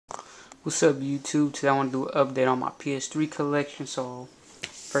What's up, YouTube? Today I want to do an update on my PS3 collection. So,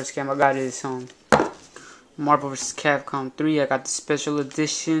 first game I got is Marvel vs. Capcom 3. I got the special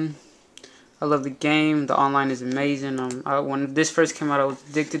edition. I love the game. The online is amazing. When this first came out, I was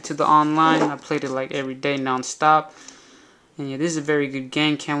addicted to the online. I played it like every day, non-stop. And yeah, this is a very good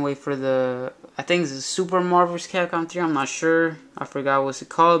game. Can't wait for I think it's Super Marvel vs. Capcom 3. I'm not sure. I forgot what's it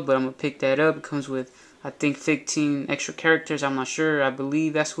called, but I'm going to pick that up. It comes with, I think, 15 extra characters. I'm not sure. I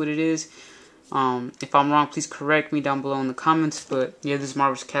believe that's what it is. If I'm wrong, please correct me down below in the comments. But yeah, this is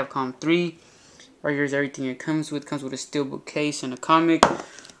Marvel vs. Capcom 3. Right here's everything it comes with. It comes with a steelbook case and a comic.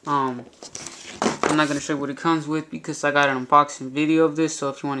 I'm not going to show you what it comes with because I got an unboxing video of this. So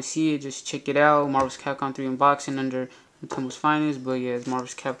if you want to see it, just check it out. Marvel vs. Capcom 3 unboxing under Natomos Finest. But yeah, it's Marvel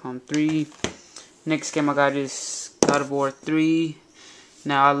vs. Capcom 3. Next game I got is God of War 3.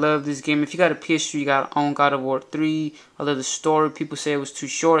 Now, I love this game. If you got a PS3, you got to own God of War 3. I love the story. People say it was too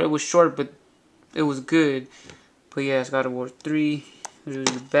short. It was short, but it was good. But yeah, it's God of War 3. There's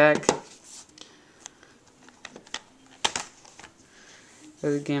the back. The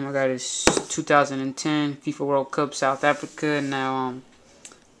other game I got is 2010 FIFA World Cup South Africa. Now,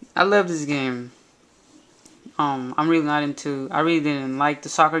 I love this game. I'm really not into. I really didn't like the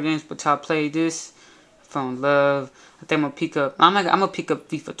soccer games, but till I played this, I fell in love. I think I'm gonna pick up. I'm gonna pick up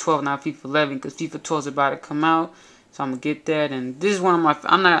FIFA 12, not FIFA 11, because FIFA 12 is about to come out. So I'm gonna get that. And this is one of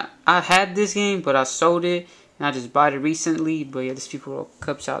my. I had this game, but I sold it, and I just bought it recently. But yeah, this FIFA World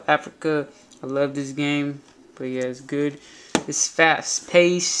Cup South Africa. I love this game. But yeah, it's good. It's fast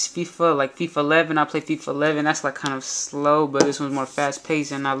paced. FIFA, like FIFA 11. I play FIFA 11. That's like kind of slow, but this one's more fast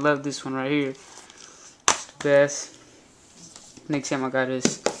paced, and I love this one right here. Best. Next game I got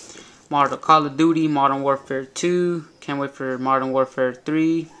is Call of Duty Modern Warfare 2. Can't wait for Modern Warfare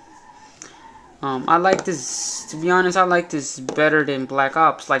 3. I like this, to be honest, I like this better than Black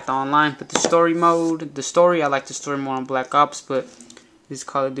Ops, like the online, but the story mode, I like the story more on Black Ops, but this is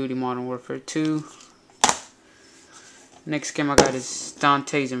Call of Duty Modern Warfare 2. Next game I got is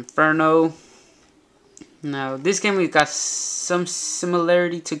Dante's Inferno. Now, this game has got some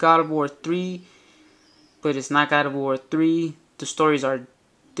similarity to God of War 3, but it's not God of War 3. The stories are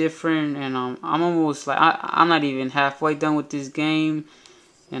different, and I'm almost like I'm not even halfway done with this game,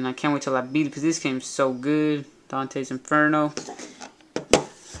 and I can't wait till I beat it because this game's so good. Dante's Inferno.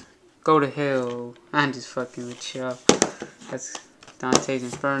 Go to hell. I'm just fucking with y'all. That's Dante's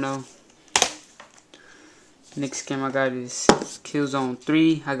Inferno. Next game I got is Killzone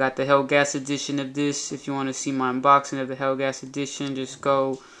 3. I got the Hellgas edition of this. If you want to see my unboxing of the Hellgas edition, just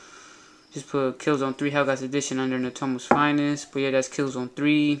put Killzone 3 Hellgas edition under Natomos Finest. But yeah, that's Killzone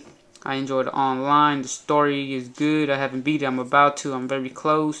 3. I enjoyed it online. The story is good. I haven't beat it. I'm about to. I'm very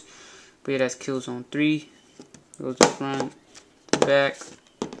close. But yeah, that's Killzone 3. Goes the front, the back.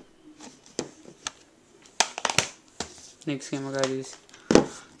 Next game I got is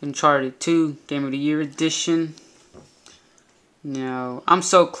Uncharted 2 Game of the Year edition. Now, I'm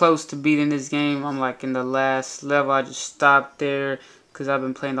so close to beating this game. I'm like in the last level. I just stopped there because I've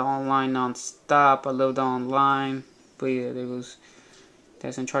been playing the online non-stop. I love the online. But yeah,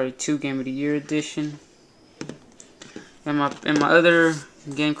 that's Uncharted 2 Game of the Year edition. In my other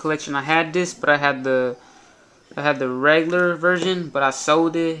game collection, I had this, but I had the regular version, but I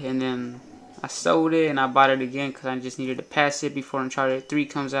sold it, and then I bought it again because I just needed to pass it before Uncharted 3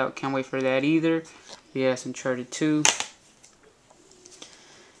 comes out. Can't wait for that either. But yeah, it's Uncharted 2.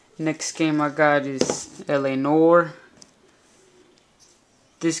 Next game I got is L.A. Noire.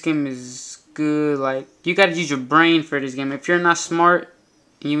 This game is good. Like, you gotta use your brain for this game. If you're not smart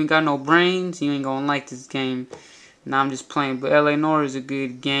and you ain't got no brains, you ain't gonna like this game. Now I'm just playing, but L.A. Noire is a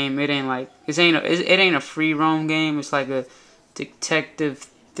good game. It ain't like it ain't a free roam game. It's like a detective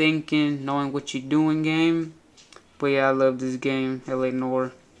thinking, knowing what you're doing game. But yeah, I love this game, L.A.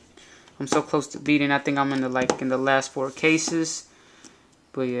 Noire. I'm so close to beating. I think I'm in the last 4 cases.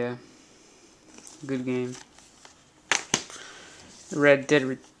 But yeah, good game. Red Dead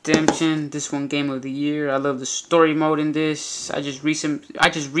Redemption. This one Game of the Year. I love the story mode in this. I just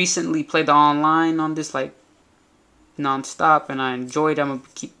recently played the online on this like non-stop, and I enjoyed it. I'm gonna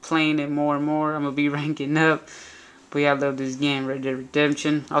keep playing it more and more. I'm gonna be ranking up. But yeah, I love this game, Red Dead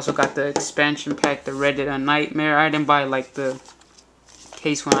Redemption. Also got the expansion pack, the Red Dead A Nightmare. I didn't buy like the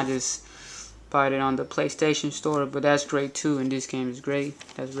case one. I just bought it on the PlayStation Store, but that's great too, and this game is great.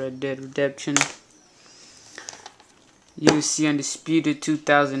 That's Red Dead Redemption. UFC Undisputed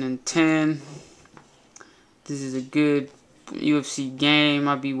 2010. This is a good UFC game.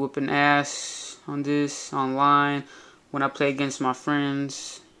 I'll be whooping ass on this online when I play against my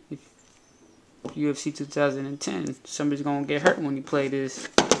friends. UFC 2010. Somebody's gonna get hurt when you play this.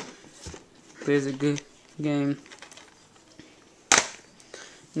 but it's a good game.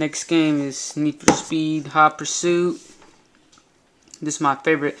 Next game is Need for Speed Hot Pursuit. This is my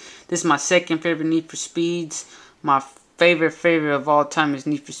favorite. This is my second favorite Need for Speeds. My favorite of all time is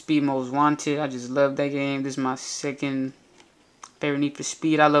Need for Speed Most Wanted. I just love that game. This is my second favorite Need for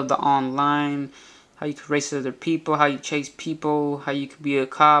Speed. I love the online, how you can race other people, how you chase people, how you can be a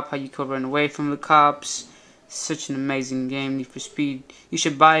cop, how you can run away from the cops. Such an amazing game, Need for Speed. You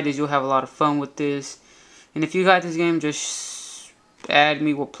should buy this. You'll have a lot of fun with this. And if you got this game, just add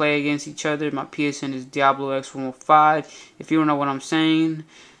me. We'll play against each other. My PSN is Diablo X105. If you don't know what I'm saying,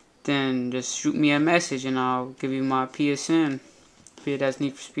 then just shoot me a message and I'll give you my PSN. Yeah, that's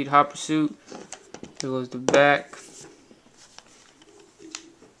Need for Speed Hot Pursuit. Here goes the back.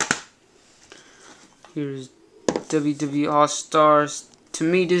 Here's WWE All Stars. To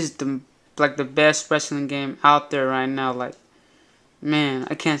me, this is the best wrestling game out there right now. Like, man,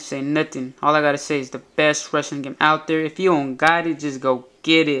 I can't say nothing. All I gotta say is the best wrestling game out there. If you don't got it, just go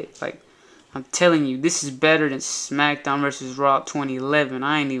get it. Like, I'm telling you, this is better than SmackDown vs. Raw 2011.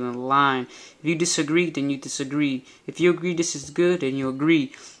 I ain't even lying. If you disagree, then you disagree. If you agree this is good, then you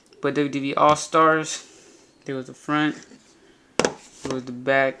agree. But WWE All Stars, there was the front, there was the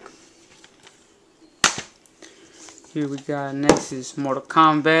back. Here we got next is Mortal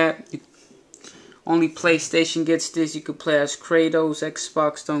Kombat. Only PlayStation gets this. You could play as Kratos.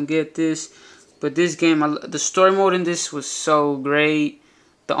 Xbox don't get this. But this game, the story mode in this was so great.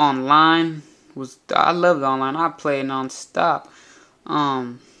 The online was, I love the online. I play it non-stop.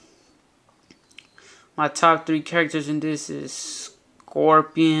 My top 3 characters in this is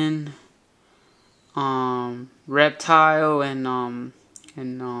Scorpion, Reptile, and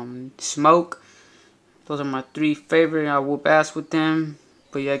Smoke. Those are my 3 favorite. I whoop ass with them.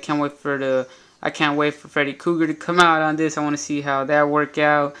 But yeah, I can't wait for Freddy Krueger to come out on this. I want to see how that work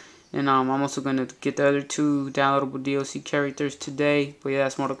out. And I'm also going to get the other 2 downloadable DLC characters today. But yeah,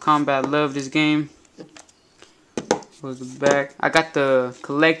 that's Mortal Kombat. I love this game. Here's the back. I got the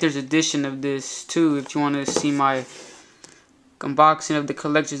collector's edition of this too. If you want to see my unboxing of the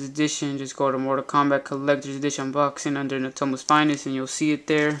collector's edition, just go to Mortal Kombat Collector's Edition Unboxing under Natoma's Finest and you'll see it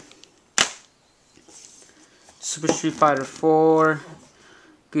there. Super Street Fighter 4.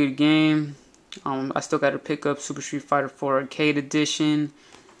 Good game. I still got to pick up Super Street Fighter 4 Arcade Edition.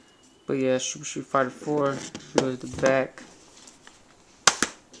 But yeah, Super Street Fighter 4. Here's the back.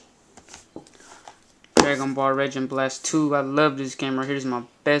 Dragon Ball Raging Blast 2. I love this game right here. Here's my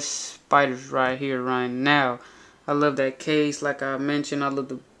best fighters right here, right now. I love that case. Like I mentioned, I love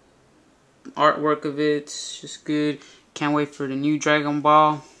the artwork of it. It's just good. Can't wait for the new Dragon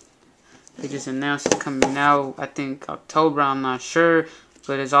Ball. They just announced it coming out, I think October, I'm not sure.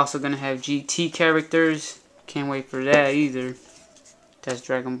 But it's also going to have GT characters. Can't wait for that either. That's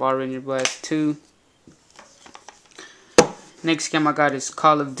Dragon Ball Raging Blast 2. Next game I got is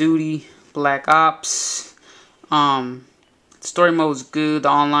Call of Duty Black Ops. Story mode is good. The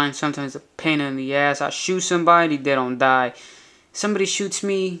online sometimes a pain in the ass. I shoot somebody, they don't die. Somebody shoots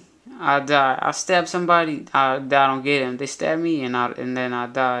me, I die. I stab somebody, I don't get him. They stab me and then I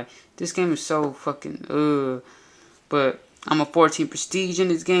die. This game is so fucking But I'm a 14 prestige in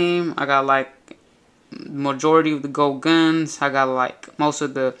this game. I got like majority of the gold guns. I got like most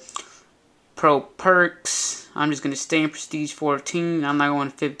of the pro perks. I'm just gonna stay in prestige 14. I'm not going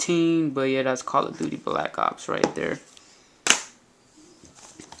 15, but yeah, that's Call of Duty Black Ops right there.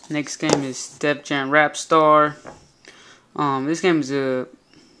 Next game is Def Jam Rap Star. This game is a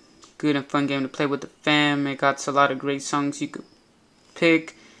good and fun game to play with the fam. It got a lot of great songs you could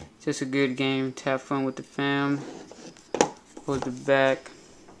pick. Just a good game to have fun with the fam. Hold the back.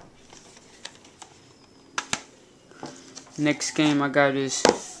 Next game I got is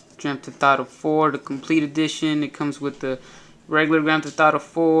Grand Theft Auto 4, the complete edition. It comes with the regular Grand Theft Auto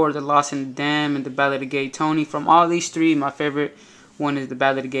 4, the Lost in the Dam, and the Ballad of Gay Tony. From all these 3, my favorite one is the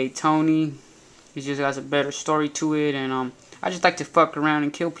Ballad of Gay Tony. It just has a better story to it, and I just like to fuck around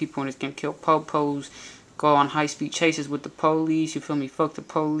and kill people in this game. Kill popos, go on high-speed chases with the police. You feel me? Fuck the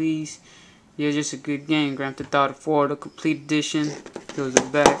police. Yeah, it's just a good game. Grand Theft Auto 4, the complete edition. Goes the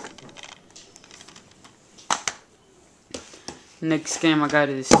back. Next game I got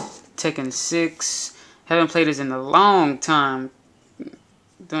is Tekken 6. Haven't played this in a long time.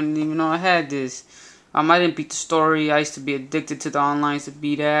 Don't even know I had this. I didn't beat the story. I used to be addicted to the online to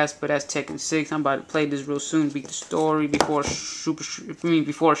beat ass, but that's Tekken 6. I'm about to play this real soon. Beat the story before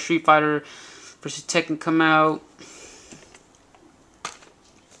before Street Fighter vs. Tekken come out.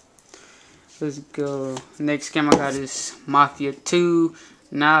 Let's go. Next game I got is Mafia 2.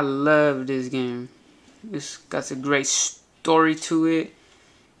 Now I love this game. It's got a great story to it.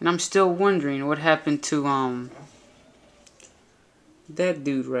 And I'm still wondering what happened to that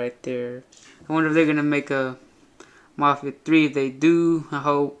dude right there. I wonder if they're gonna make a Mafia 3. If they do, I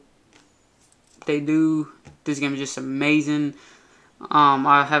hope they do. This game is just amazing.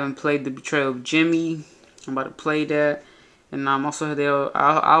 I haven't played The Betrayal of Jimmy. I'm about to play that. And I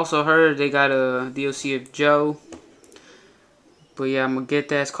also heard they got a DLC of Joe. But yeah, I'm gonna get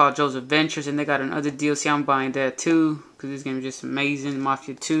that. It's called Joe's Adventures, and they got another DLC. I'm buying that too because this game is just amazing.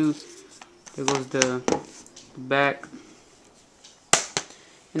 Mafia 2. There goes the back.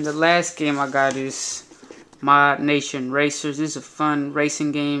 And the last game I got is Mod Nation Racers. This is a fun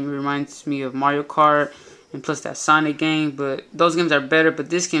racing game. It reminds me of Mario Kart and plus that Sonic game. But those games are better. But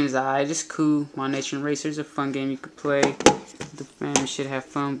this game is alright. It's cool. Mod Nation Racers is a fun game you could play. The family should have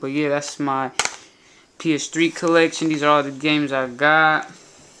fun. But yeah, that's my PS3 collection. These are all the games I got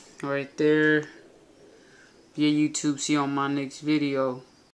right there. Yeah, YouTube. See you on my next video.